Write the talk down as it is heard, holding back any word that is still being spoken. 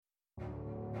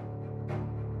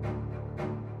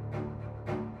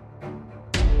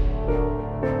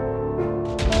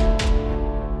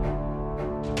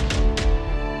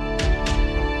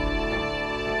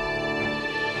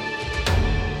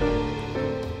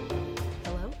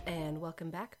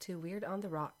welcome back to Weird on the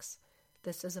Rocks.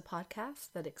 This is a podcast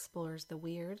that explores the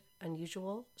weird,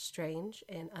 unusual, strange,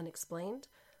 and unexplained,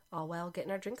 all while getting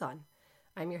our drink on.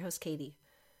 I'm your host, Katie.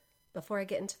 Before I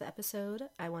get into the episode,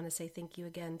 I want to say thank you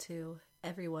again to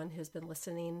everyone who's been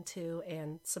listening to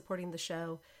and supporting the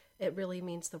show. It really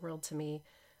means the world to me.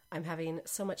 I'm having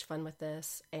so much fun with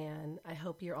this, and I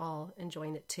hope you're all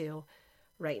enjoying it too.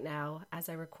 Right now, as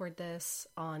I record this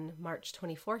on March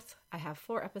 24th, I have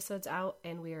 4 episodes out,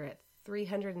 and we are at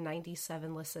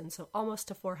 397 listens, so almost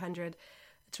to 400.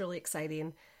 It's really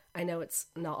exciting. I know it's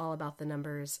not all about the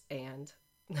numbers, and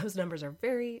those numbers are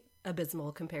very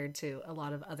abysmal compared to a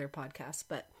lot of other podcasts,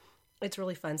 but it's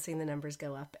really fun seeing the numbers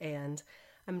go up, and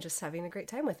I'm just having a great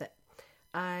time with it.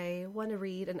 I want to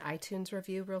read an iTunes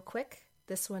review real quick.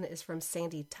 This one is from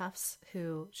Sandy Tufts,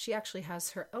 she actually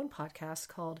has her own podcast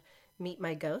called Meet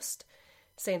My Ghost.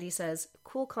 Sandy says,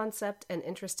 "Cool concept and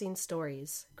interesting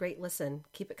stories. Great listen.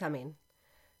 Keep it coming."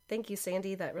 Thank you,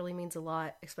 Sandy. That really means a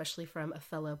lot, especially from a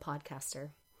fellow podcaster.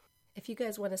 If you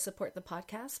guys want to support the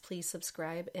podcast, please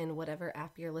subscribe in whatever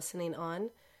app you're listening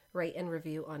on, rate and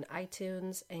review on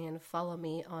iTunes, and follow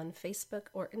me on Facebook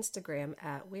or Instagram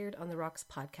at Weird on the Rocks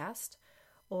Podcast,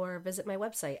 or visit my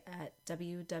website at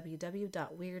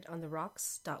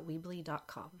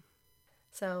www.weirdontheRocks.weebly.com.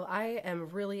 So I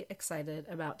am really excited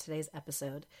about today's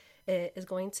episode. It is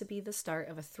going to be the start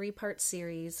of a 3-part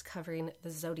series covering the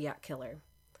Zodiac Killer.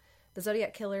 The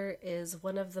Zodiac Killer is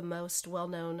one of the most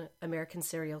well-known American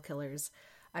serial killers.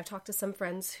 I've talked to some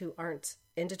friends who aren't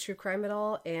into true crime at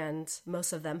all, and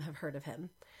most of them have heard of him.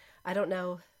 I don't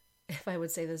know if I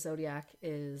would say the Zodiac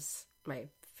is my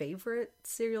favorite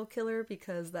serial killer,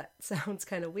 because that sounds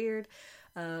kind of weird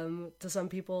to some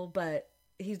people, but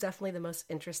he's definitely the most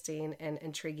interesting and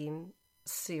intriguing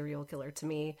serial killer to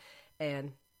me.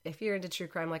 And if you're into true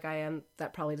crime like I am,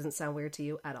 that probably doesn't sound weird to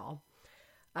you at all.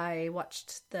 I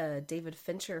watched the David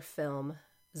Fincher film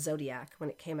Zodiac when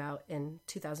it came out in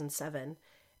 2007,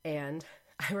 and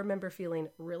I remember feeling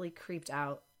really creeped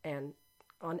out and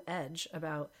on edge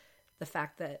about the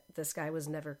fact that this guy was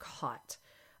never caught.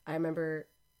 I remember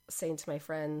saying to my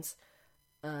friends,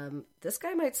 this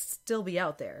guy might still be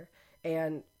out there.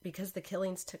 And because the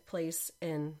killings took place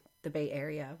in the Bay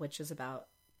Area, which is about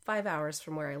 5 hours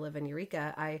from where I live in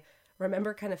Eureka, I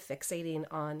remember kind of fixating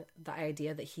on the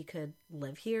idea that he could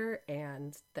live here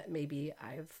and that maybe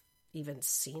I've even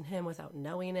seen him without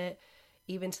knowing it.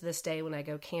 Even to this day, when I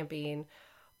go camping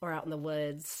or out in the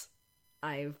woods,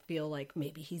 I feel like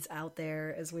maybe he's out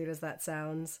there, as weird as that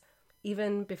sounds.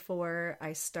 Even before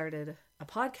I started a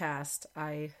podcast,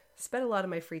 I spent a lot of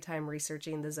my free time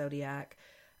researching the Zodiac.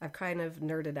 I've kind of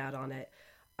nerded out on it.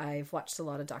 I've watched a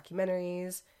lot of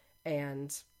documentaries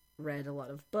and read a lot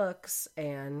of books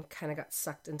and kind of got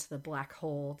sucked into the black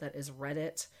hole that is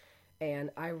Reddit.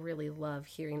 And I really love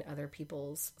hearing other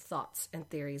people's thoughts and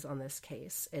theories on this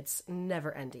case. It's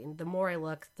never ending. The more I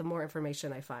look, the more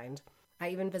information I find. I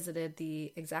even visited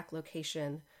the exact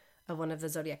location of one of the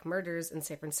Zodiac murders in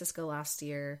San Francisco last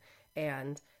year,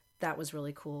 and that was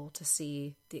really cool to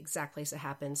see the exact place it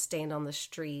happened, stand on the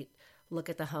street, look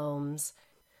at the homes.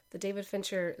 The David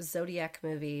Fincher Zodiac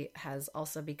movie has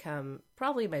also become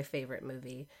probably my favorite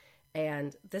movie,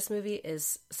 and this movie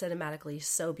is cinematically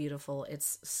so beautiful.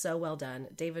 It's so well done.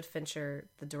 David Fincher,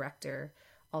 the director,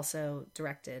 also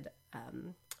directed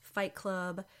Fight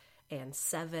Club and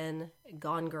Seven,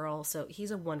 Gone Girl, so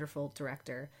he's a wonderful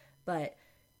director. But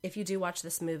if you do watch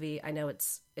this movie, I know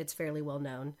it's fairly well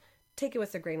known. Take it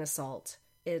with a grain of salt.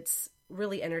 It's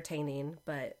really entertaining,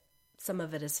 but some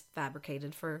of it is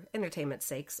fabricated for entertainment's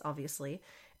sakes, obviously.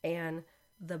 And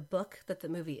the book that the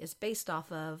movie is based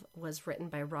off of was written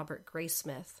by Robert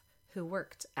Graysmith, who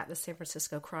worked at the San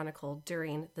Francisco Chronicle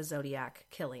during the Zodiac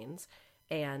killings.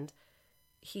 And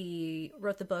he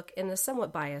wrote the book in a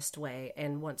somewhat biased way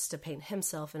and wants to paint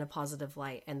himself in a positive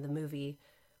light. And the movie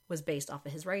was based off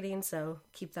of his writing, so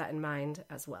keep that in mind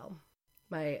as well.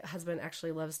 My husband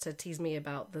actually loves to tease me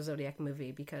about the Zodiac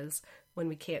movie, because when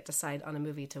we can't decide on a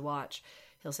movie to watch,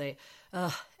 he'll say,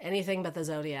 anything but the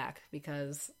Zodiac,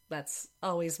 because that's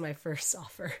always my first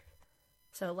offer.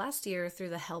 So last year, through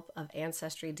the help of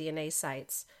Ancestry DNA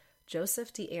sites,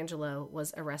 Joseph DeAngelo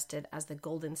was arrested as the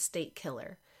Golden State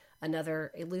Killer,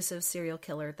 another elusive serial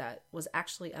killer that was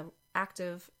actually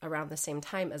active around the same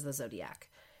time as the Zodiac.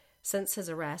 Since his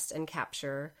arrest and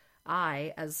capture,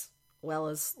 I, as well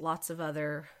as lots of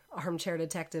other armchair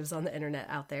detectives on the internet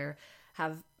out there,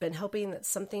 have been hoping that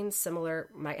something similar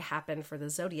might happen for the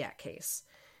Zodiac case.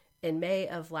 In May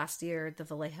of last year, the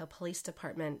Vallejo Police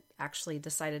Department actually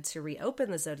decided to reopen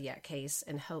the Zodiac case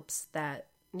in hopes that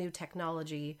new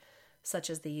technology, such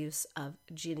as the use of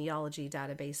genealogy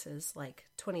databases like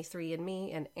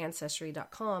 23andMe and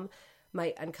Ancestry.com,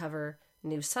 might uncover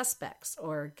new suspects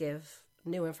or give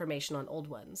new information on old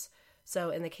ones. So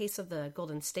in the case of the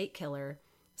Golden State Killer,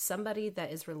 somebody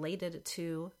that is related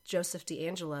to Joseph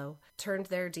DeAngelo turned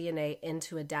their DNA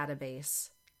into a database.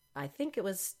 I think it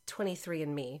was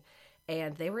 23andMe,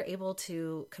 and they were able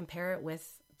to compare it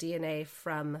with DNA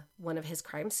from one of his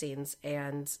crime scenes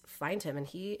and find him. And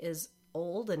he is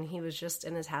old and he was just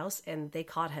in his house and they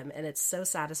caught him. And it's so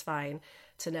satisfying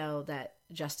to know that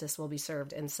justice will be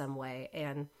served in some way.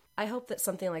 And I hope that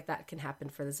something like that can happen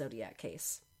for the Zodiac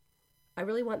case. I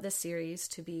really want this series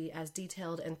to be as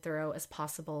detailed and thorough as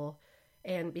possible.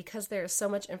 And because there is so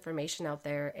much information out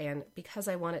there, and because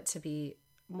I want it to be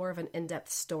more of an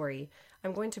in-depth story,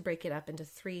 I'm going to break it up into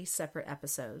 3 separate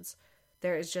episodes.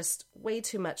 There is just way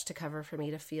too much to cover for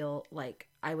me to feel like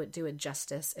I would do it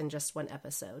justice in just one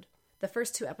episode. The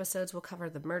first 2 episodes will cover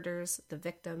the murders, the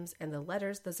victims, and the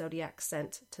letters the Zodiac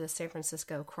sent to the San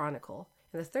Francisco Chronicle.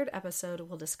 And the 3rd episode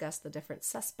will discuss the different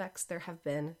suspects there have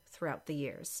been throughout the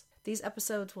years. These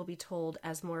episodes will be told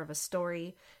as more of a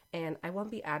story, and I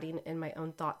won't be adding in my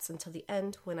own thoughts until the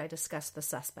end when I discuss the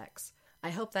suspects. I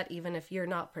hope that even if you're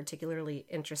not particularly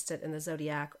interested in the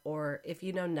Zodiac, or if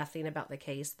you know nothing about the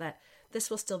case, that this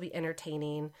will still be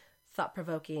entertaining,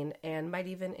 thought-provoking, and might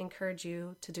even encourage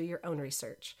you to do your own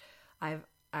research. I've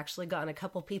actually gotten a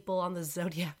couple people on the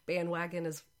Zodiac bandwagon,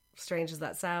 as strange as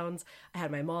that sounds. I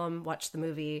had my mom watch the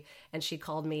movie, and she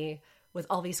called me with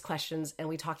all these questions, and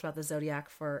we talked about the Zodiac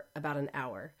for about an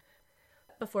hour.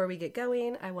 Before we get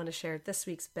going, I want to share this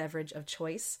week's beverage of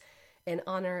choice. In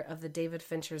honor of the David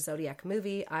Fincher Zodiac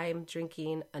movie, I'm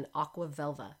drinking an Aqua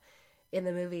Velva. In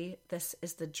the movie, this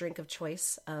is the drink of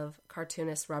choice of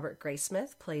cartoonist Robert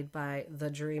Graysmith, played by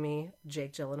the dreamy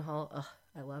Jake Gyllenhaal. Ugh,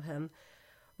 I love him.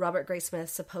 Robert Graysmith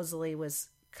supposedly was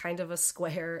kind of a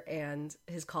square, and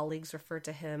his colleagues referred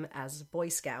to him as Boy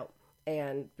Scout.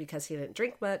 And because he didn't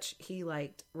drink much, he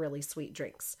liked really sweet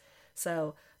drinks.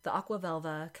 So the Aqua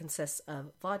Velva consists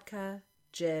of vodka,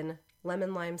 gin,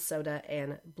 lemon lime soda,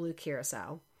 and blue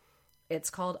curacao. It's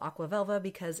called Aqua Velva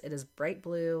because it is bright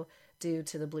blue due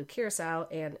to the blue curacao,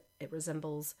 and it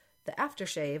resembles the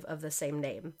aftershave of the same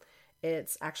name.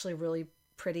 It's actually really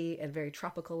pretty and very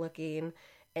tropical looking,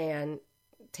 and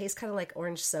tastes kind of like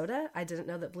orange soda. I didn't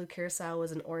know that blue curacao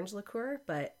was an orange liqueur,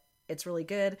 but it's really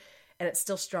good, and it's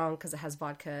still strong because it has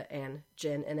vodka and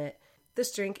gin in it.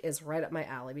 This drink is right up my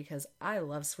alley because I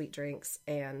love sweet drinks,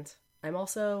 and I'm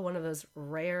also one of those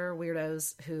rare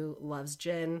weirdos who loves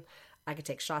gin. I could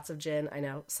take shots of gin. I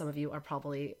know some of you are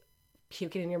probably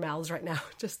puking in your mouths right now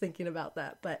just thinking about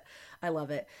that, but I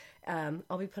love it.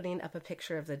 I'll be putting up a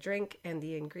picture of the drink and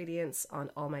the ingredients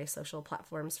on all my social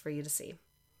platforms for you to see.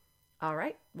 All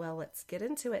right, well, let's get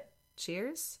into it.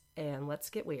 Cheers, and let's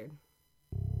get weird.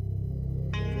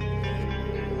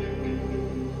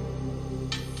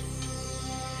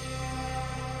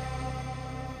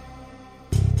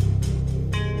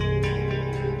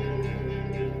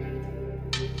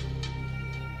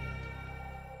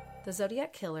 The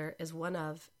Zodiac Killer is one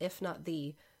of, if not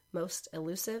the, most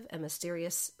elusive and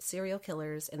mysterious serial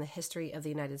killers in the history of the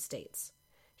United States.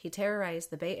 He terrorized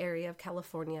the Bay Area of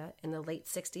California in the late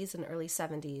 60s and early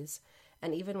 70s,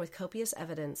 and even with copious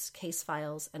evidence, case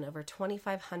files, and over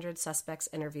 2,500 suspects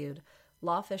interviewed,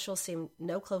 law officials seemed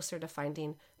no closer to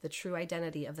finding the true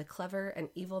identity of the clever and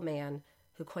evil man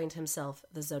who coined himself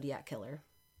the Zodiac Killer.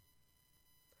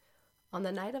 On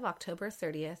the night of October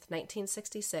 30th,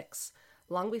 1966,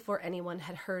 long before anyone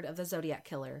had heard of the Zodiac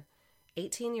Killer,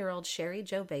 18-year-old Sherry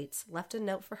Jo Bates left a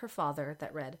note for her father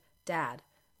that read, "Dad,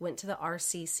 went to the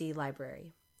RCC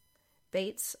library."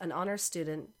 Bates, an honors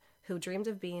student who dreamed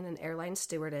of being an airline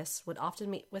stewardess, would often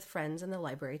meet with friends in the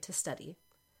library to study.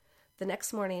 The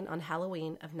next morning on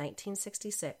Halloween of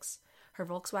 1966, her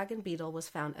Volkswagen Beetle was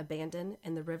found abandoned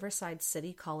in the Riverside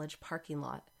City College parking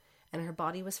lot, and her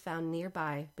body was found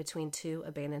nearby between 2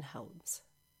 abandoned homes.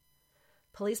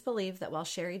 Police believe that while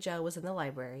Sherry Jo was in the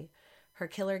library, her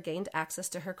killer gained access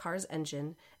to her car's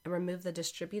engine and removed the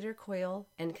distributor coil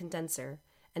and condenser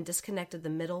and disconnected the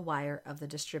middle wire of the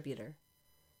distributor.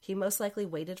 He most likely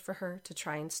waited for her to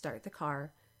try and start the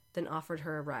car, then offered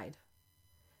her a ride.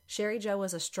 Sherry Jo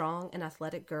was a strong and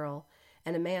athletic girl,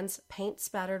 and a man's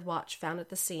paint-spattered watch found at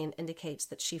the scene indicates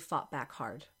that she fought back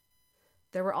hard.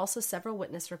 There were also several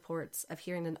witness reports of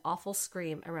hearing an awful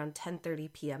scream around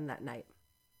 10:30 p.m. that night.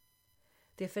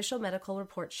 The official medical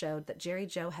report showed that Sherry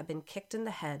Jo had been kicked in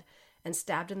the head and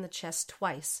stabbed in the chest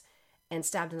twice, and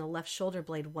stabbed in the left shoulder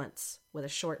blade once, with a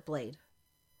short blade.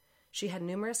 She had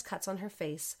numerous cuts on her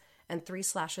face and 3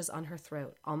 slashes on her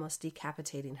throat, almost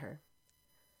decapitating her.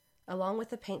 Along with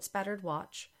the paint-spattered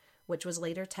watch, which was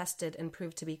later tested and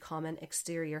proved to be common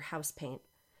exterior house paint,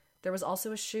 there was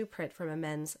also a shoe print from a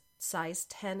men's size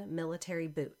 10 military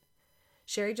boot.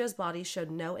 Sherry Joe's body showed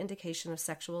no indication of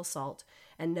sexual assault,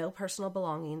 and no personal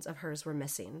belongings of hers were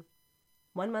missing.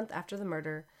 1 month after the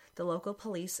murder, the local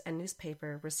police and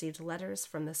newspaper received letters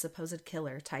from the supposed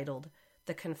killer titled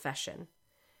The Confession.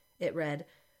 It read,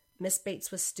 "Miss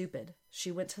Bates was stupid.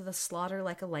 She went to the slaughter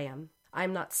like a lamb. I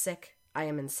am not sick. I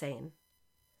am insane."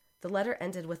 The letter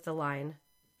ended with the line,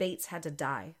 "Bates had to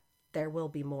die. There will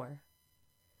be more,"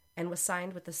 and was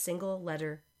signed with the single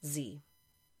letter Z.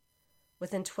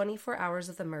 Within 24 hours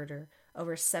of the murder,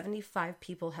 over 75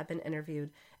 people have been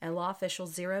interviewed, and law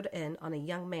officials zeroed in on a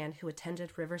young man who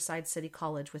attended Riverside City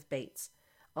College with Bates,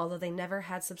 although they never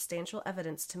had substantial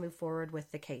evidence to move forward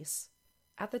with the case.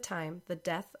 At the time, the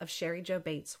death of Sherry Joe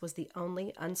Bates was the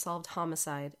only unsolved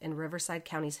homicide in Riverside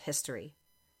County's history.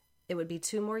 It would be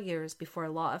 2 more years before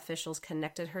law officials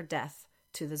connected her death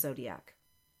to the Zodiac.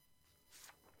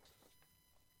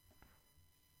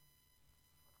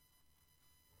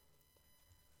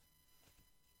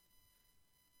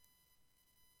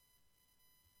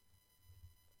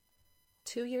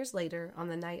 Two years later, on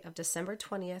the night of December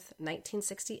 20th,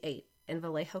 1968, in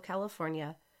Vallejo,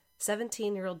 California,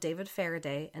 17-year-old David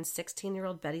Faraday and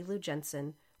 16-year-old Betty Lou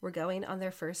Jensen were going on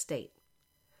their first date.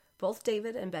 Both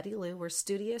David and Betty Lou were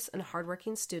studious and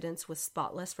hardworking students with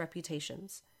spotless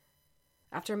reputations.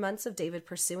 After months of David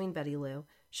pursuing Betty Lou,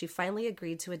 she finally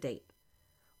agreed to a date.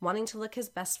 Wanting to look his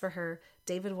best for her,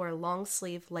 David wore a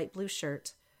long-sleeved light blue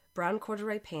shirt, brown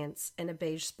corduroy pants, and a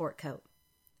beige sport coat.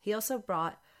 He also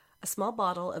brought a small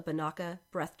bottle of Binaca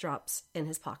breath drops in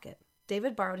his pocket.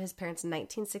 David borrowed his parents'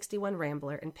 1961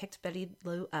 Rambler and picked Betty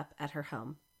Lou up at her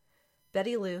home.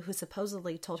 Betty Lou, who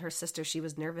supposedly told her sister she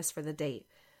was nervous for the date,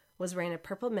 was wearing a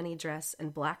purple mini dress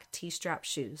and black T-strap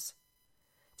shoes.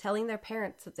 Telling their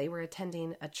parents that they were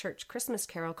attending a church Christmas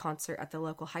carol concert at the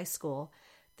local high school,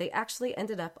 they actually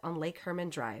ended up on Lake Herman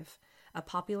Drive, a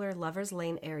popular Lover's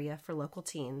Lane area for local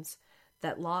teens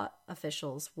that law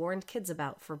officials warned kids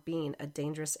about for being a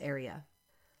dangerous area.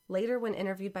 Later, when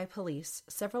interviewed by police,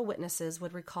 several witnesses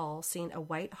would recall seeing a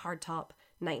white hardtop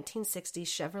 1960s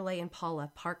Chevrolet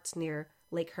Impala parked near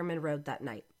Lake Herman Road that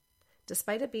night.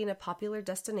 Despite it being a popular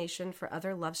destination for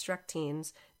other love-struck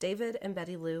teens, David and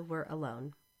Betty Lou were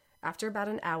alone. After about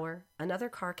an hour, another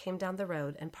car came down the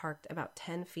road and parked about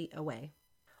 10 feet away.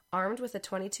 Armed with a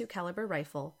 .22 caliber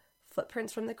rifle,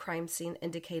 footprints from the crime scene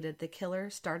indicated the killer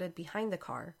started behind the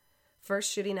car,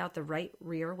 first shooting out the right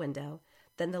rear window,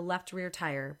 then the left rear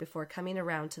tire before coming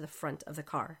around to the front of the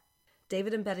car.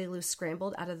 David and Betty Lou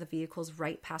scrambled out of the vehicle's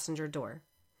right passenger door.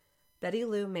 Betty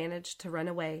Lou managed to run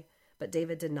away, but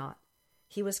David did not.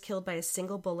 He was killed by a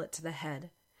single bullet to the head,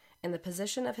 and the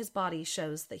position of his body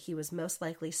shows that he was most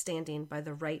likely standing by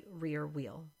the right rear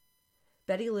wheel.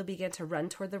 Betty Lou began to run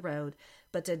toward the road,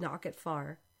 but did not get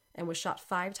far, and was shot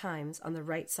 5 times on the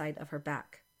right side of her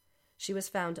back. She was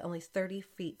found only 30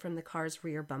 feet from the car's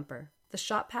rear bumper. The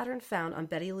shot pattern found on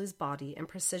Betty Lou's body and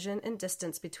precision and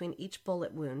distance between each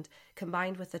bullet wound,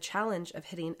 combined with the challenge of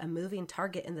hitting a moving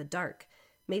target in the dark,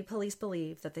 made police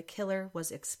believe that the killer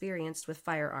was experienced with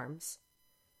firearms.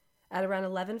 At around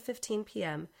 11:15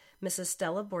 p.m., Mrs.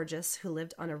 Stella Borges, who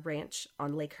lived on a ranch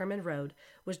on Lake Herman Road,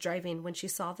 was driving when she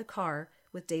saw the car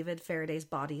with David Faraday's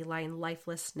body lying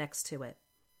lifeless next to it.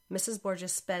 Mrs.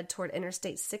 Borges sped toward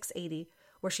Interstate 680,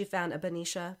 where she found a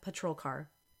Benicia patrol car.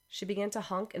 She began to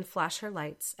honk and flash her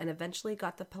lights and eventually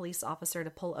got the police officer to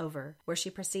pull over, where she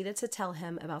proceeded to tell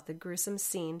him about the gruesome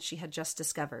scene she had just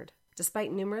discovered.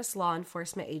 Despite numerous law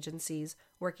enforcement agencies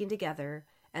working together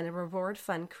and a reward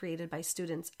fund created by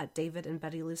students at David and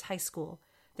Betty Lou's high school,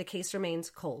 the case remains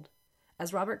cold.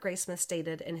 As Robert Graysmith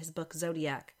stated in his book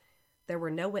Zodiac, there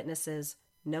were no witnesses,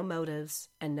 no motives,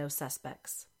 and no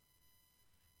suspects.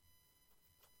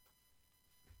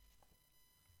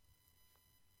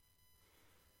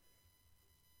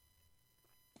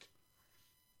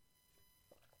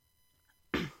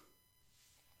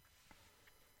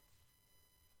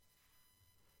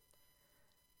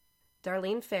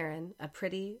 Darlene Ferrin, a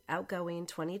pretty, outgoing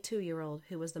 22-year-old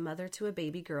who was the mother to a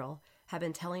baby girl, had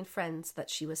been telling friends that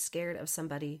she was scared of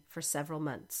somebody for several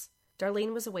months.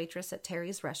 Darlene was a waitress at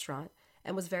Terry's restaurant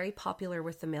and was very popular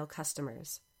with the male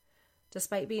customers.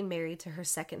 Despite being married to her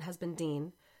second husband,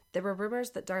 Dean, there were rumors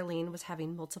that Darlene was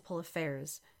having multiple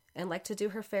affairs and liked to do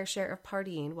her fair share of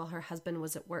partying while her husband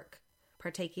was at work,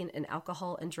 partaking in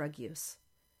alcohol and drug use.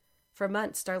 For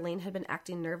months, Darlene had been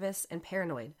acting nervous and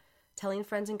paranoid, telling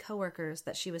friends and coworkers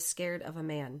that she was scared of a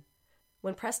man.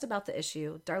 When pressed about the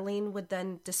issue, Darlene would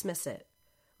then dismiss it,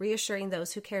 reassuring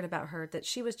those who cared about her that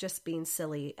she was just being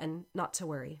silly and not to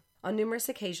worry. On numerous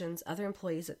occasions, other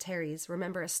employees at Terry's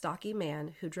remember a stocky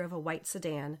man who drove a white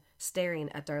sedan staring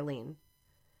at Darlene.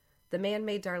 The man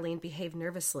made Darlene behave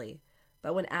nervously,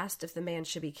 but when asked if the man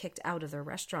should be kicked out of the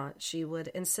restaurant, she would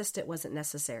insist it wasn't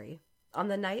necessary. On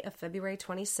the night of February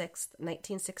 26,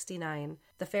 1969,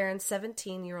 the Farrens'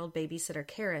 17-year-old babysitter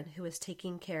Karen, who was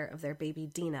taking care of their baby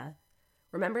Dina,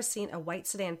 remembers seeing a white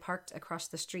sedan parked across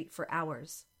the street for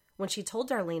hours. When she told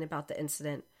Darlene about the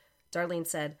incident, Darlene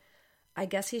said, "I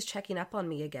guess he's checking up on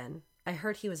me again. I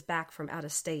heard he was back from out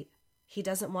of state. He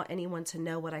doesn't want anyone to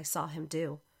know what I saw him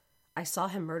do. I saw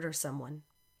him murder someone."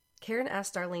 Karen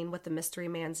asked Darlene what the mystery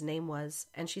man's name was,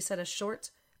 and she said a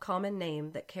short, common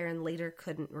name that Karen later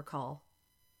couldn't recall.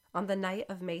 On the night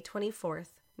of May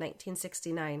 24th,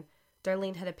 1969,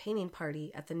 Darlene had a painting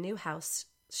party at the new house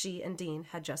she and Dean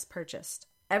had just purchased.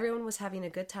 Everyone was having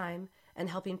a good time and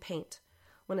helping paint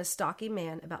when a stocky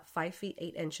man about 5 feet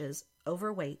 8 inches,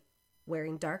 overweight,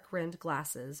 wearing dark-rimmed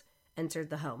glasses, entered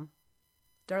the home.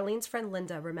 Darlene's friend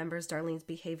Linda remembers Darlene's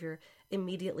behavior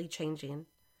immediately changing.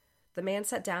 The man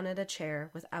sat down at a chair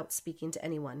without speaking to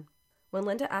anyone. When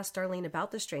Linda asked Darlene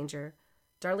about the stranger,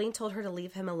 Darlene told her to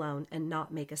leave him alone and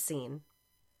not make a scene.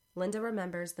 Linda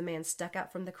remembers the man stuck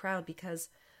out from the crowd because,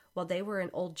 while they were in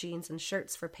old jeans and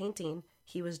shirts for painting,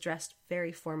 he was dressed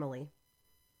very formally.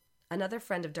 Another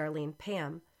friend of Darlene,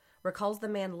 Pam, recalls the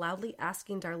man loudly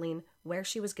asking Darlene where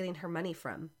she was getting her money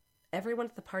from. Everyone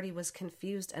at the party was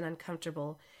confused and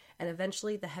uncomfortable, and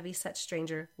eventually the heavy-set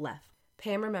stranger left.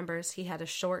 Pam remembers he had a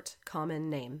short, common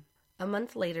name. A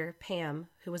month later, Pam,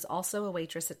 who was also a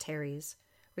waitress at Terry's,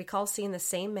 recalls seeing the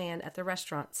same man at the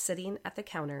restaurant sitting at the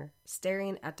counter,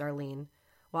 staring at Darlene,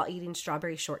 while eating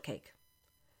strawberry shortcake.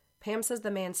 Pam says the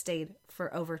man stayed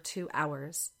for over 2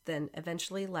 hours, then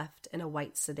eventually left in a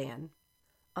white sedan.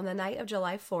 On the night of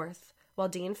July 4th, while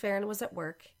Dean Farren was at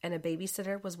work and a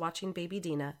babysitter was watching baby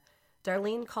Dina,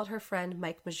 Darlene called her friend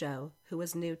Mike Mageau, who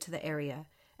was new to the area,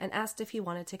 and asked if he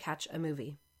wanted to catch a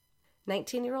movie.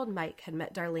 19-year-old Mike had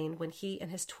met Darlene when he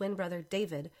and his twin brother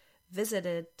David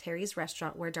visited Terry's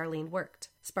restaurant where Darlene worked,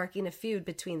 sparking a feud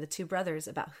between the two brothers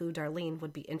about who Darlene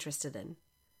would be interested in.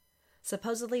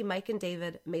 Supposedly, Mike and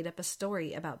David made up a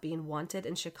story about being wanted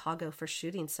in Chicago for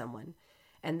shooting someone,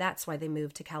 and that's why they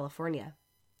moved to California.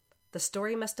 The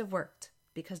story must have worked,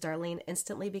 because Darlene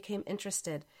instantly became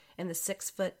interested in the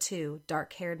 6'2",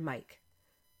 dark-haired Mike.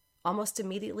 Almost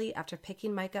immediately after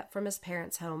picking Mike up from his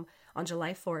parents' home on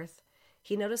July 4th,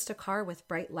 he noticed a car with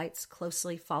bright lights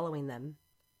closely following them.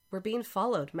 "We're being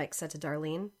followed," Mike said to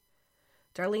Darlene.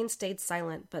 Darlene stayed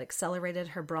silent but accelerated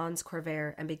her bronze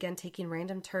Corvair and began taking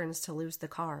random turns to lose the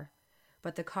car.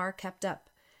 But the car kept up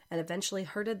and eventually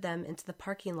herded them into the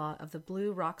parking lot of the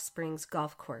Blue Rock Springs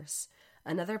Golf Course,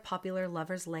 another popular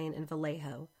lover's lane in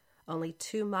Vallejo, only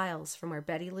 2 miles from where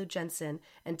Betty Lou Jensen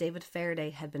and David Faraday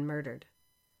had been murdered.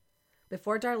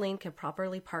 Before Darlene could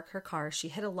properly park her car, she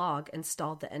hit a log and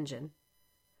stalled the engine.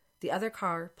 The other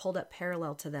car pulled up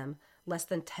parallel to them, less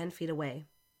than 10 feet away.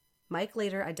 Mike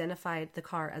later identified the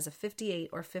car as a 58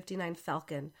 or 59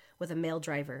 Falcon with a male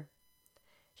driver.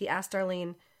 He asked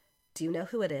Darlene, "Do you know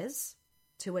who it is?"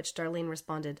 To which Darlene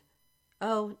responded,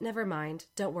 "Oh, never mind,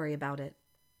 don't worry about it."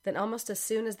 Then almost as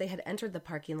soon as they had entered the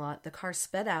parking lot, the car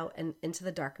sped out and into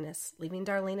the darkness, leaving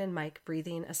Darlene and Mike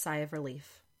breathing a sigh of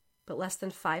relief. But less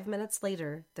than 5 minutes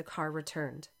later, the car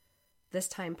returned, this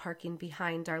time parking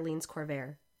behind Darlene's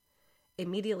Corvair.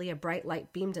 Immediately, a bright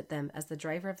light beamed at them as the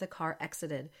driver of the car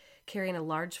exited, carrying a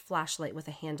large flashlight with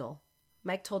a handle.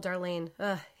 Mike told Darlene,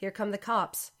 "Here come the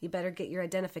cops. You better get your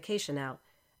identification out,"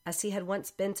 as he had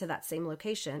once been to that same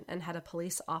location and had a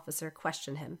police officer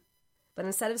question him. But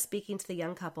instead of speaking to the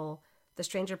young couple, the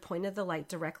stranger pointed the light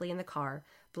directly in the car,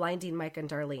 blinding Mike and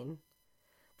Darlene.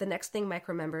 The next thing Mike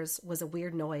remembers was a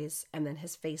weird noise, and then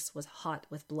his face was hot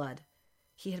with blood.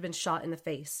 He had been shot in the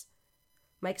face.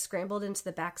 Mike scrambled into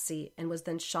the back seat and was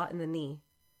then shot in the knee.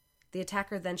 The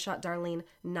attacker then shot Darlene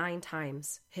 9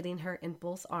 times, hitting her in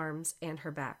both arms and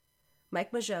her back.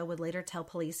 Mike Mageau would later tell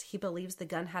police he believes the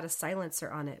gun had a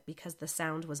silencer on it because the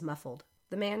sound was muffled.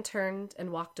 The man turned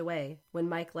and walked away when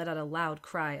Mike let out a loud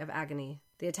cry of agony.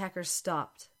 The attacker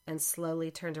stopped and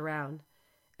slowly turned around,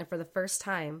 and for the first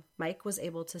time, Mike was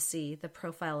able to see the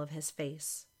profile of his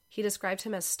face. He described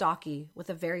him as stocky, with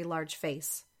a very large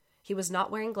face. He was not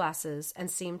wearing glasses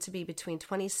and seemed to be between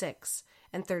 26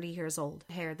 and 30 years old.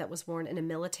 Hair that was worn in a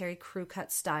military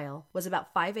crew-cut style, was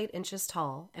about 5'8" inches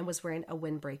tall, and was wearing a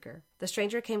windbreaker. The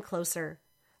stranger came closer,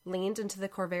 leaned into the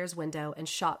Corvair's window and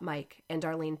shot Mike and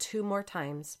Darlene 2 more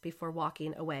times before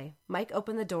walking away. Mike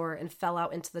opened the door and fell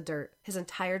out into the dirt. His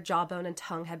entire jawbone and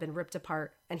tongue had been ripped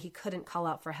apart, and he couldn't call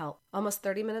out for help. Almost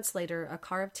 30 minutes later, a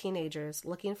car of teenagers,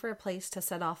 looking for a place to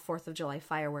set off 4th of July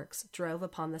fireworks, drove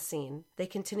upon the scene. They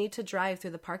continued to drive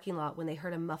through the parking lot when they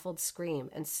heard a muffled scream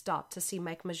and stopped to see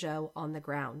Mike Mageau on the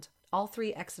ground. All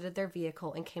 3 exited their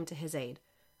vehicle and came to his aid.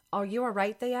 "Are you all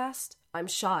right?" they asked. "I'm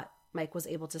shot," Mike was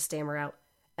able to stammer out.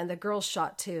 "And the girl's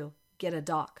shot too. Get a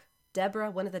doc."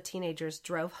 Deborah, one of the teenagers,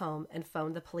 drove home and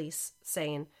phoned the police,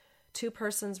 saying 2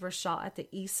 persons were shot at the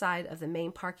east side of the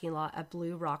main parking lot at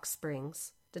Blue Rock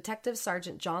Springs. Detective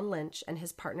Sergeant John Lynch and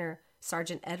his partner,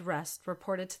 Sergeant Ed Rust,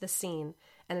 reported to the scene,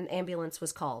 and an ambulance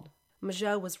was called.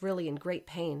 "Mageau was really in great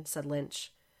pain," said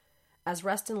Lynch. As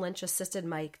Rust and Lynch assisted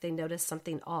Mike, they noticed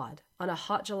something odd. On a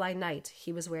hot July night,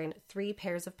 he was wearing 3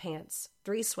 pairs of pants,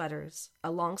 3 sweaters, a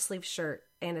long-sleeve shirt,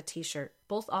 and a t-shirt.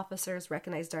 Both officers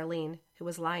recognized Darlene, who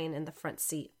was lying in the front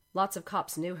seat. "Lots of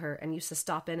cops knew her and used to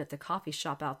stop in at the coffee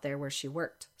shop out there where she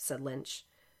worked," said Lynch.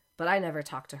 "But I never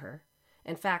talked to her.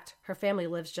 In fact, her family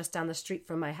lives just down the street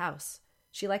from my house.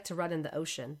 She liked to run in the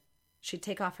ocean. She'd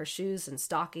take off her shoes and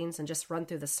stockings and just run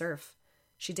through the surf.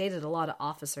 She dated a lot of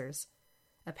officers.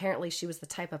 Apparently she was the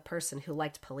type of person who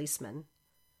liked policemen."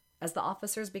 As the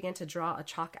officers began to draw a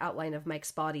chalk outline of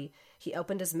Mike's body, he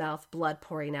opened his mouth, blood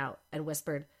pouring out, and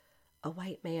whispered, "A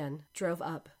white man drove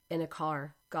up in a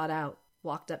car, got out,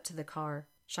 walked up to the car,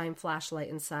 shined flashlight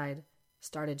inside,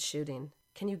 started shooting."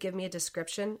 "Can you give me a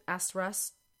description?" asked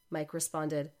Russ. Mike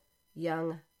responded,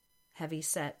 "Young,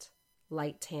 heavy-set,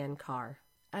 light-tan car."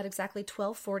 At exactly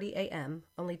 12:40 a.m.,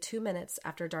 only 2 minutes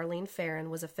after Darlene Ferrin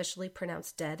was officially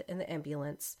pronounced dead in the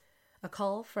ambulance, a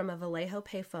call from a Vallejo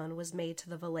payphone was made to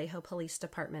the Vallejo Police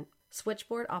Department.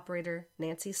 Switchboard operator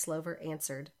Nancy Slover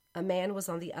answered. A man was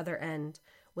on the other end,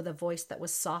 with a voice that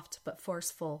was soft but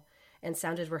forceful and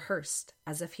sounded rehearsed,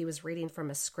 as if he was reading from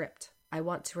a script. "I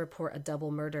want to report a double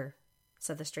murder,"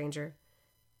 said the stranger.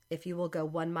 "If you will go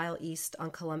 1 mile east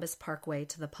on Columbus Parkway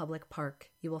to the public park,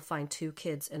 you will find 2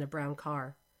 kids in a brown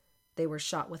car. They were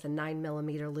shot with a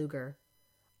 9mm Luger.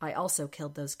 I also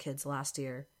killed those kids last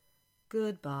year.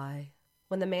 Goodbye."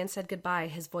 When the man said goodbye,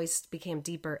 his voice became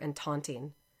deeper and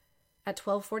taunting. At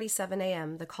 12:47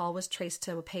 a.m., the call was traced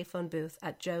to a payphone booth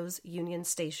at Joe's Union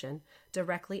Station,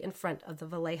 directly in front of the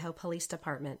Vallejo Police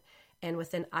Department and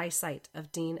within eyesight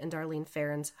of Dean and Darlene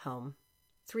Ferrin's home.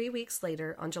 3 weeks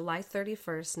later, on July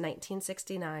 31st,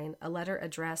 1969, a letter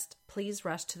addressed, "Please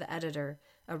rush to the editor,"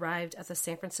 arrived at the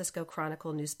San Francisco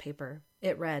Chronicle newspaper.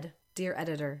 It read, "Dear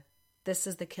editor, this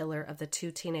is the killer of the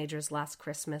 2 teenagers last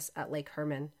Christmas at Lake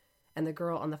Herman and the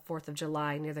girl on the 4th of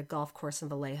July near the golf course in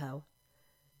Vallejo.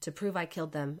 To prove I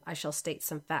killed them, I shall state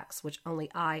some facts which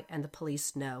only I and the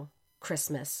police know.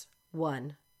 Christmas.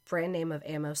 1. Brand name of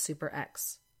ammo Super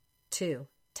X. 2.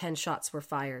 10 shots were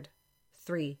fired.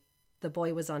 3. The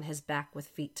boy was on his back with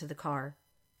feet to the car.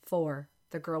 4.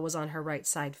 The girl was on her right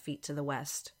side, feet to the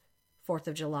west. 4th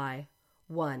of July.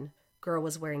 1. Girl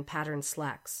was wearing patterned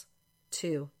slacks.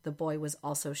 2. The boy was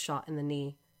also shot in the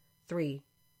knee. 3.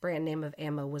 Brand name of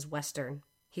ammo was Western.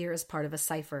 Here is part of a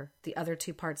cipher. The other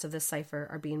 2 parts of this cipher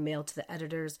are being mailed to the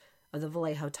editors of the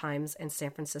Vallejo Times and San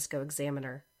Francisco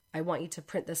Examiner. I want you to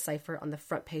print this cipher on the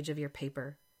front page of your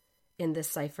paper. In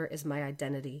this cipher is my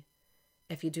identity.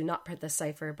 If you do not print the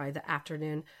cipher by the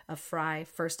afternoon of Friday,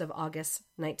 1st of August,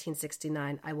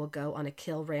 1969, I will go on a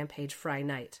kill rampage Friday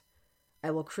night.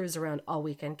 I will cruise around all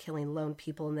weekend killing lone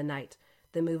people in the night,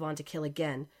 then move on to kill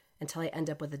again until I end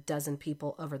up with 12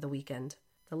 people over the weekend."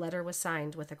 The letter was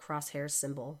signed with a crosshairs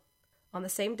symbol. On the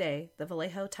same day, the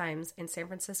Vallejo Times and San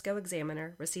Francisco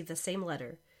Examiner received the same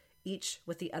letter, each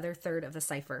with the other third of the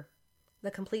cipher. The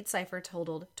complete cipher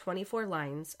totaled 24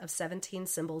 lines of 17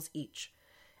 symbols each,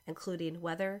 including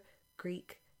weather,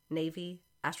 Greek, Navy,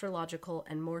 astrological,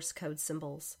 and Morse code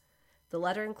symbols. The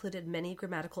letter included many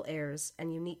grammatical errors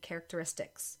and unique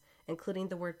characteristics, including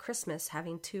the word Christmas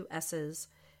having 2 S's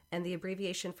and the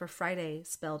abbreviation for Friday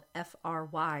spelled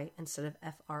F-R-Y instead of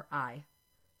F-R-I.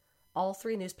 All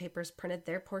 3 newspapers printed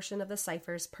their portion of the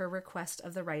ciphers per request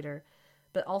of the writer,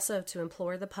 but also to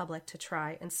implore the public to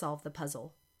try and solve the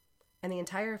puzzle. And the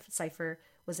entire cipher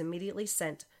was immediately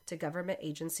sent to government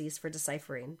agencies for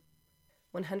deciphering.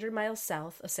 100 miles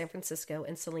south of San Francisco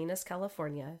in Salinas,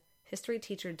 California, history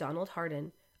teacher Donald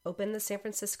Hardin opened the San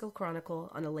Francisco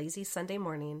Chronicle on a lazy Sunday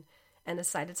morning and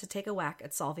decided to take a whack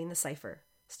at solving the cipher.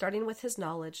 Starting with his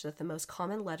knowledge that the most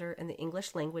common letter in the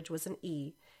English language was an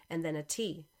E and then a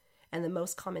T, and the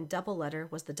most common double letter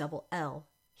was the double L,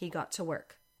 he got to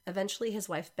work. Eventually his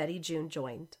wife Betty June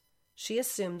joined. She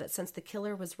assumed that since the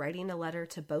killer was writing a letter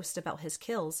to boast about his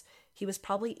kills, he was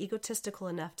probably egotistical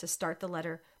enough to start the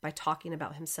letter by talking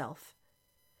about himself.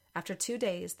 After 2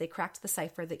 days, they cracked the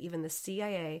cipher that even the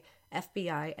CIA,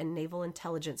 FBI, and naval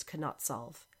intelligence could not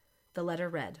solve. The letter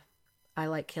read, "I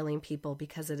like killing people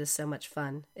because it is so much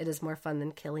fun. It is more fun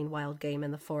than killing wild game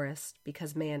in the forest,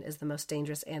 because man is the most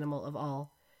dangerous animal of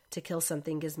all. To kill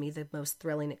something gives me the most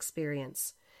thrilling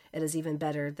experience. It is even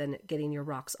better than getting your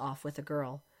rocks off with a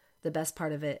girl. The best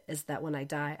part of it is that when I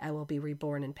die, I will be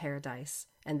reborn in paradise,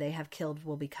 and they have killed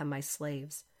will become my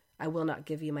slaves. I will not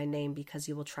give you my name because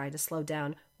you will try to slow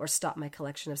down or stop my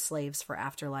collection of slaves for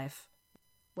afterlife."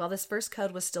 While this first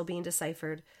code was still being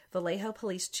deciphered, Vallejo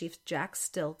Police Chief Jack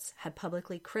Stiltz had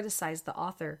publicly criticized the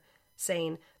author,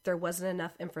 saying there wasn't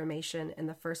enough information in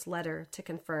the first letter to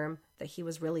confirm that he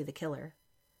was really the killer.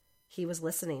 He was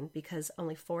listening because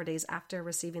only 4 days after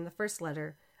receiving the first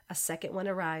letter, a second one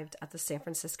arrived at the San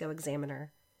Francisco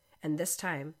Examiner, and this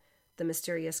time, the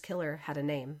mysterious killer had a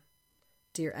name.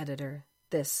 "Dear editor,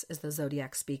 this is the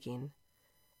Zodiac speaking.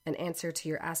 In answer to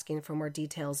your asking for more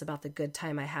details about the good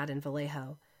time I had in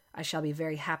Vallejo, I shall be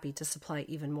very happy to supply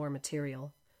even more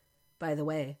material. By the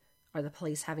way, are the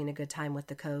police having a good time with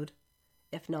the code?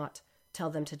 If not, tell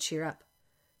them to cheer up.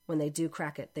 When they do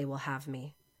crack it, they will have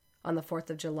me. On the 4th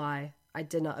of July, I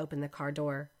did not open the car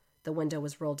door. The window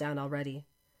was rolled down already.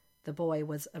 The boy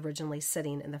was originally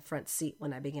sitting in the front seat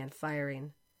when I began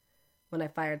firing. When I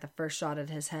fired the first shot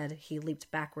at his head, he leaped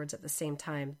backwards at the same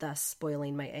time, thus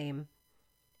spoiling my aim.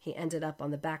 He ended up on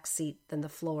the back seat, then the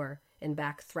floor, and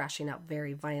back, thrashing out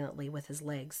very violently with his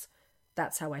legs.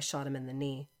 That's how I shot him in the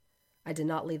knee. I did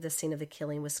not leave the scene of the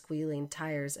killing with squealing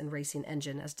tires and racing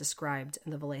engine as described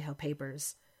in the Vallejo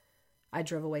papers. I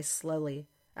drove away slowly,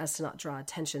 as to not draw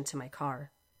attention to my car.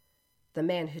 The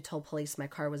man who told police my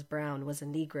car was brown was a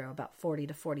Negro about 40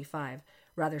 to 45,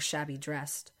 rather shabby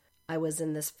dressed. I was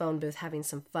in this phone booth having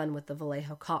some fun with the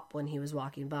Vallejo cop when he was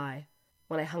walking by.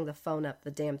 When I hung the phone up,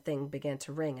 the damn thing began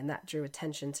to ring, and that drew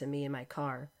attention to me and my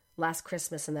car. Last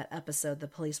Christmas in that episode, the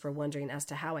police were wondering as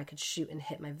to how I could shoot and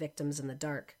hit my victims in the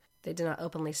dark. They did not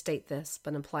openly state this,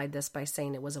 but implied this by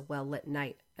saying it was a well-lit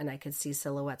night, and I could see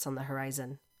silhouettes on the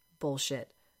horizon.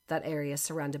 Bullshit. That area is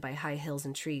surrounded by high hills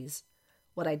and trees.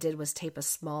 What I did was tape a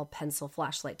small pencil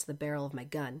flashlight to the barrel of my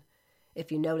gun.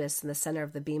 If you notice, in the center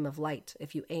of the beam of light,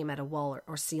 if you aim at a wall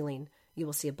or ceiling, you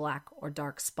will see a black or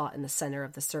dark spot in the center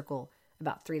of the circle,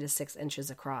 about 3 to 6 inches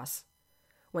across.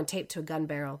 When taped to a gun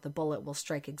barrel, the bullet will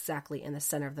strike exactly in the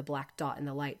center of the black dot in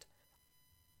the light.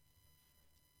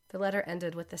 The letter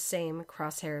ended with the same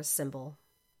crosshairs symbol.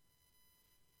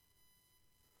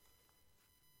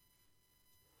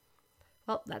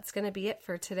 Well, that's going to be it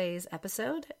for today's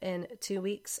episode. In 2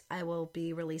 weeks, I will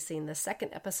be releasing the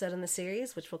second episode in the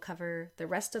series, which will cover the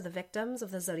rest of the victims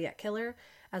of the Zodiac Killer,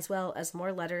 as well as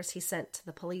more letters he sent to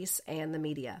the police and the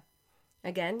media.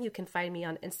 Again, you can find me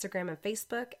on Instagram and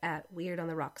Facebook at Weird on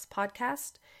the Rocks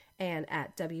Podcast and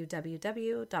at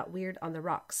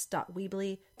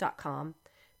www.weirdontherocks.weebly.com.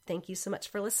 Thank you so much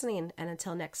for listening, and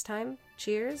until next time,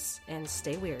 cheers and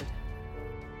stay weird.